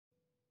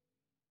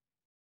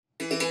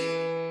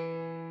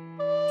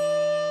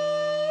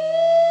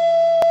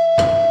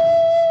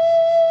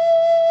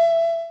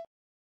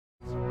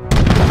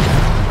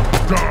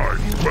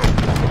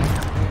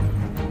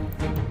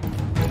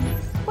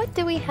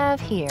have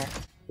here?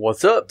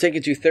 What's up?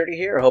 Taking 230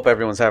 here. I hope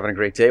everyone's having a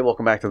great day.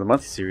 Welcome back to the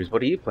monthly series.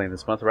 What are you playing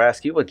this month? We'll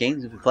ask you what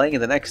games you'll be playing in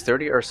the next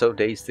 30 or so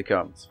days to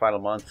come. It's the final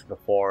month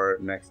before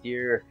next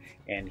year,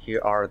 and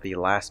here are the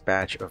last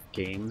batch of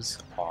games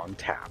on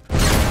tap.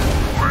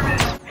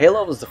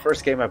 Halo was the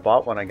first game I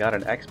bought when I got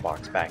an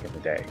Xbox back in the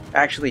day.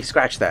 Actually,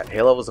 scratch that.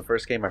 Halo was the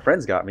first game my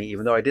friends got me,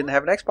 even though I didn't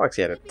have an Xbox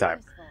yet at the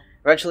time.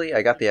 Eventually,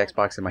 I got the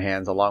Xbox in my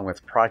hands along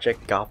with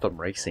Project Gotham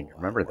Racing.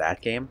 Remember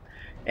that game?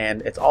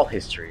 And it's all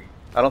history.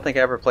 I don't think I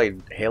ever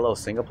played Halo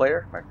single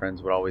player. My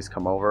friends would always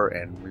come over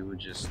and we would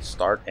just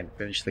start and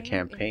finish the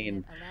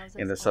campaign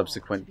in the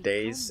subsequent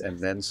days and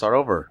then start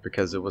over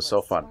because it was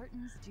so fun.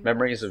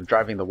 Memories of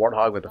driving the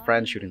Warthog with a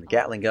friend, shooting the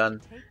Gatling gun,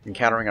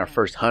 encountering our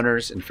first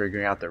hunters and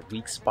figuring out their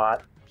weak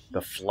spot,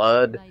 the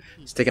flood,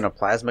 sticking a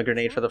plasma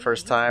grenade for the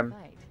first time.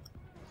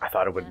 I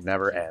thought it would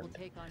never end.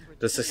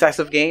 The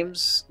successive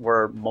games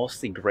were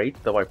mostly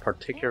great, though I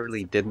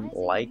particularly didn't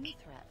like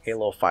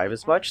Halo 5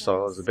 as much, so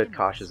I was a bit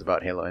cautious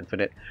about Halo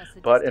Infinite,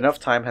 but enough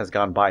time has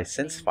gone by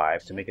since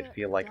 5 to make it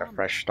feel like a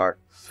fresh start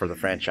for the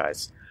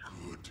franchise.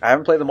 I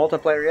haven't played the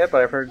multiplayer yet,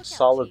 but I've heard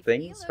solid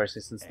things,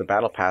 especially since the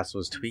Battle Pass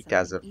was tweaked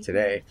as of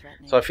today,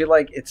 so I feel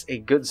like it's a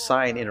good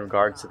sign in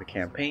regards to the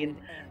campaign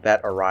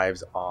that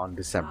arrives on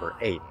December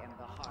 8th.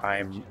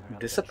 I'm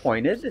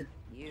disappointed,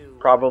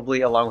 probably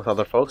along with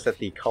other folks, that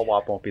the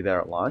co-op won't be there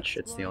at launch.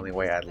 It's the only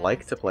way I'd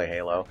like to play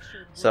Halo,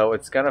 so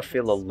it's gonna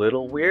feel a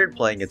little weird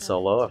playing it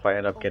solo if I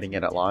end up getting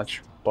it at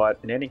launch. But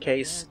in any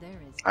case,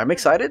 I'm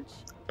excited,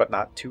 but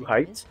not too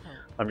hyped.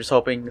 I'm just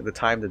hoping the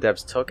time the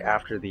devs took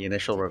after the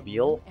initial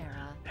reveal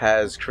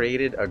has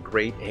created a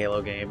great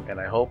Halo game, and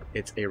I hope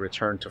it's a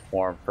return to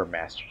form for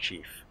Master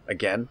Chief.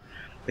 Again,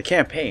 the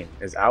campaign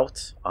is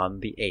out on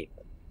the 8th.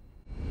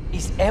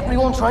 Is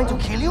everyone trying to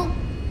kill you?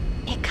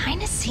 It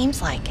kinda seems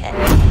like it.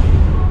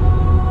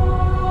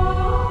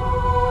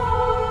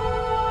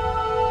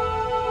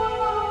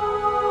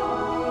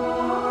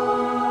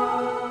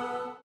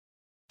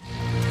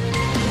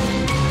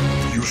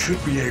 You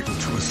should be able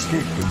to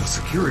escape when the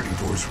security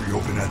doors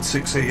reopen at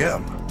 6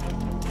 a.m.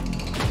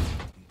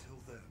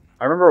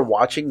 I remember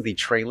watching the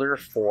trailer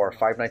for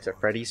Five Nights at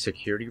Freddy's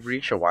Security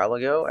Breach a while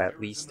ago, at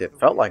least it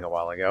felt like a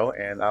while ago,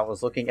 and I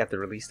was looking at the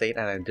release date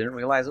and I didn't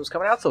realize it was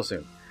coming out so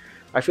soon.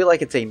 I feel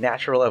like it's a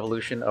natural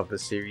evolution of the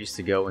series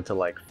to go into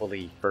like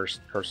fully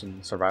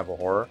first-person survival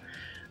horror.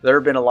 There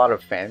have been a lot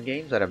of fan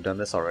games that have done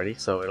this already,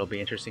 so it'll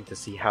be interesting to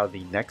see how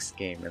the next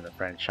game in the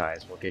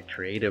franchise will get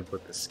creative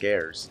with the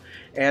scares.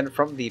 And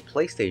from the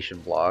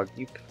PlayStation blog,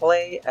 you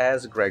play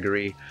as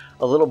Gregory,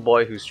 a little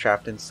boy who's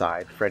trapped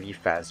inside Freddy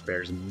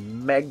Fazbear's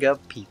mega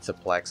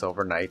pizzaplex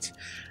overnight.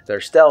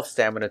 There's stealth,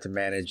 stamina to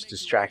manage,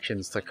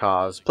 distractions to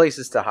cause,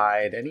 places to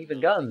hide, and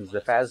even guns, the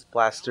Faz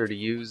Blaster to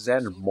use,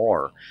 and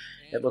more.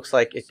 It looks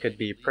like it could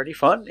be pretty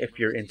fun if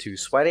you're into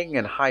sweating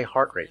and high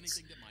heart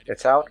rates.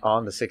 It's out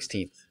on the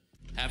 16th.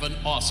 Have an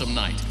awesome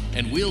night,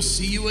 and we'll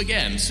see you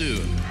again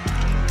soon.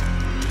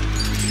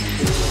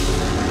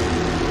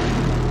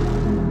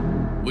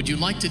 Would you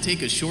like to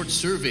take a short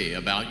survey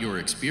about your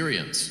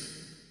experience?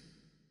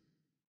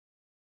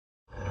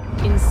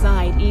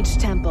 Inside each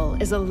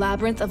temple is a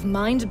labyrinth of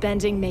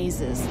mind-bending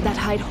mazes that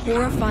hide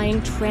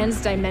horrifying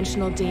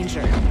trans-dimensional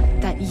danger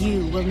that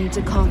you will need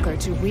to conquer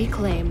to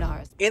reclaim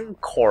ours. In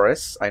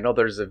Chorus, I know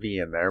there's a V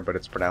in there, but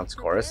it's pronounced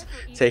Chorus,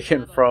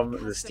 taken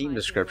from the Steam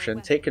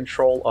description, take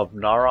control of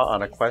Nara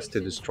on a quest to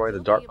destroy the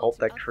dark cult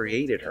that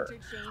created her,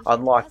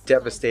 unlock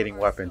devastating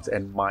weapons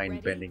and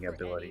mind-bending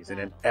abilities in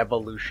an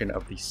evolution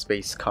of the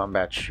space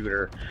combat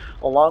shooter,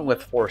 along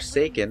with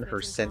Forsaken,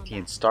 her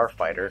sentient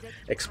starfighter,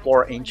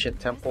 explore ancient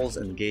temples,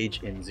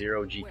 engage in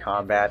zero-G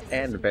combat,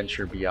 and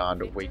venture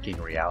beyond waking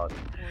reality.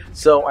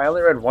 So I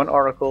only read one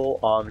article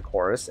on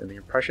Chorus, and the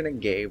impression it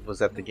gave was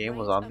that the game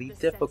was on the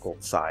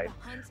difficult side.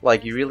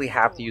 Like, you really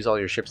have to use all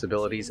your ship's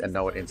abilities and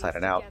know it inside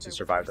and out to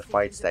survive the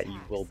fights that you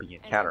will be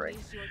encountering.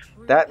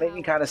 That made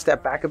me kind of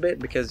step back a bit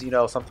because, you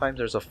know, sometimes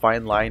there's a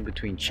fine line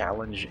between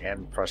challenge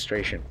and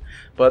frustration.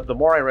 But the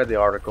more I read the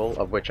article,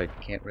 of which I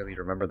can't really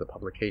remember the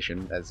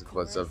publication as it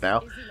was of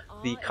now,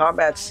 the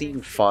combat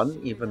seemed fun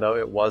even though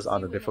it was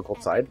on the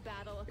difficult side.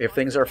 If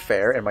things are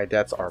fair and my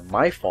deaths are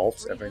my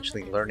faults,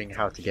 eventually learning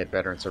how to get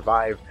better and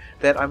survive,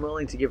 then I'm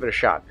willing to give it a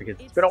shot, because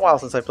it's been a while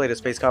since I played a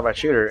space combat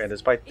shooter, and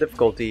despite the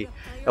difficulty,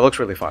 it looks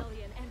really fun.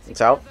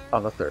 It's out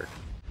on the 3rd.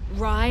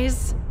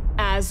 Rise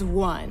as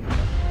one.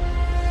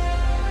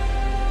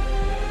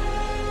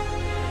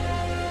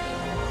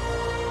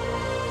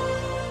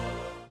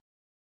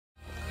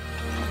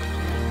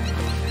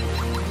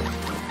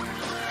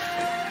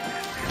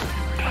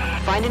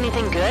 Find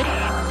anything good?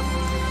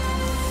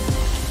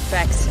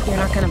 Vex, you're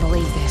not gonna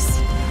believe this.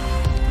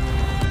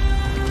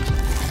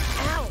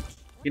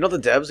 You know the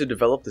devs who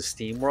developed the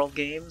SteamWorld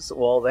games?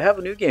 Well, they have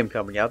a new game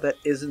coming out that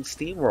isn't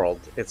SteamWorld.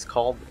 It's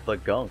called The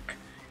Gunk.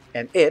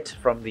 And it,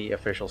 from the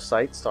official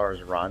site,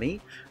 stars Ronnie,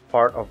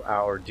 part of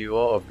our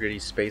duo of gritty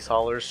space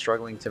haulers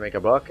struggling to make a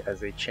buck as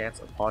they chance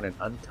upon an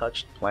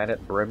untouched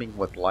planet brimming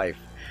with life.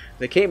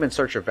 They came in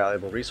search of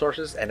valuable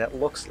resources, and it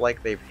looks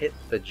like they've hit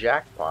the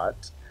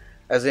jackpot,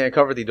 As they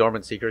uncover the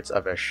dormant secrets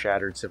of a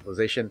shattered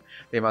civilization,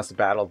 they must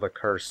battle the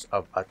curse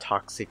of a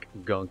toxic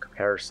gunk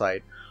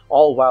parasite,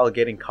 all while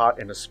getting caught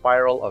in a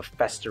spiral of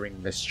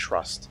festering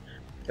mistrust.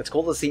 It's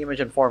cool to see Image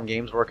and Form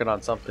Games working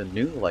on something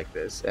new like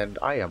this, and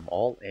I am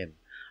all in.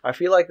 I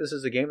feel like this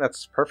is a game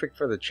that's perfect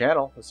for the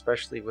channel,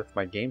 especially with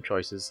my game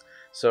choices,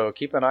 so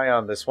keep an eye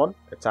on this one.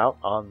 It's out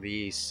on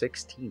the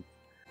 16th.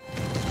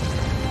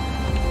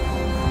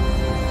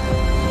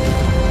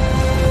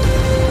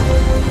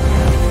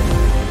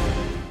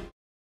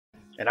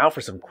 And now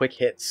for some quick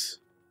hits.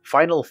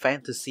 Final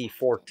Fantasy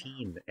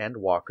XIV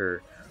Endwalker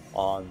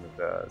on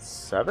the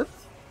 7th?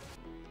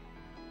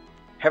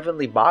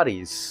 Heavenly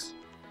Bodies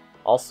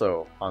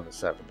also on the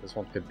 7th. This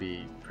one could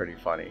be pretty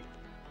funny.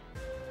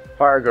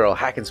 Fire Girl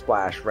Hack and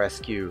Splash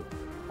Rescue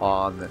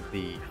on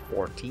the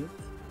 14th.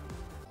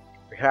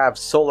 We have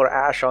Solar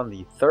Ash on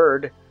the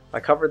 3rd. I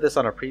covered this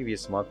on a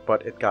previous month,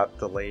 but it got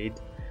delayed.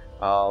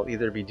 I'll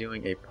either be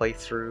doing a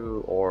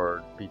playthrough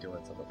or be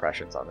doing some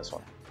impressions on this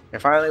one.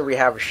 And finally, we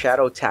have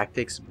Shadow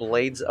Tactics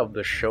Blades of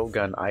the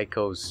Shogun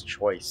Aiko's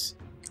Choice.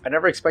 I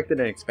never expected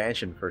an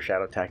expansion for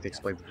Shadow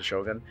Tactics Blades of the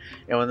Shogun,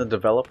 and when the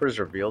developers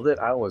revealed it,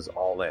 I was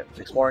all in.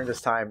 Exploring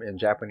this time in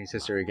Japanese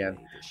history again,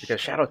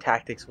 because Shadow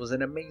Tactics was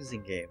an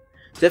amazing game.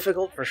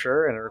 Difficult for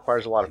sure, and it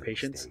requires a lot of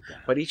patience,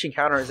 but each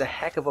encounter is a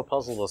heck of a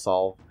puzzle to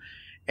solve.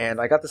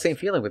 And I got the same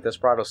feeling with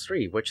Desperados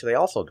 3, which they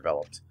also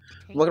developed.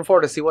 I'm looking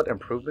forward to see what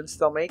improvements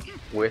they'll make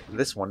with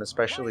this one,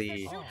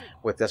 especially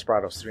with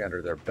Desperados 3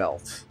 under their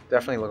belt.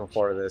 Definitely looking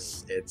forward to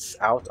this. It's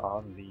out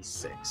on the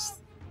 6th.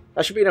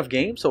 That should be enough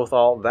games, so with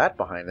all that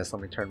behind us,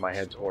 let me turn my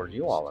head toward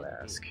you all and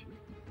ask,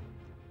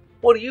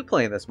 what are you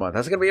playing this month?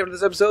 That's going to be it for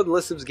this episode. The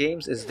list of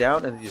games is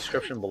down in the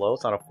description below.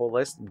 It's not a full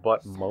list,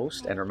 but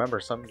most. And remember,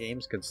 some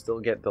games could still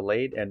get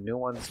delayed and new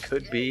ones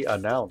could be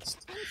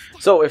announced.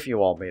 So if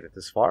you all made it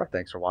this far,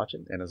 thanks for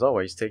watching. And as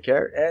always, take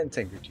care and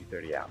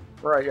Tinker230 out.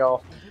 Alright,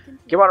 y'all.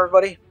 Come on,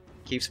 everybody.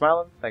 Keep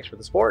smiling. Thanks for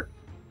the support.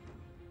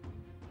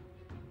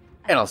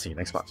 And I'll see you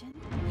next month.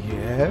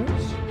 Yes?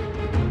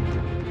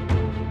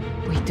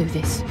 We do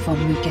this for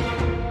Mugen.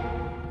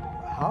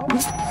 How?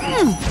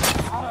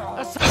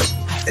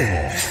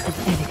 An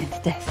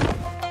elegant death.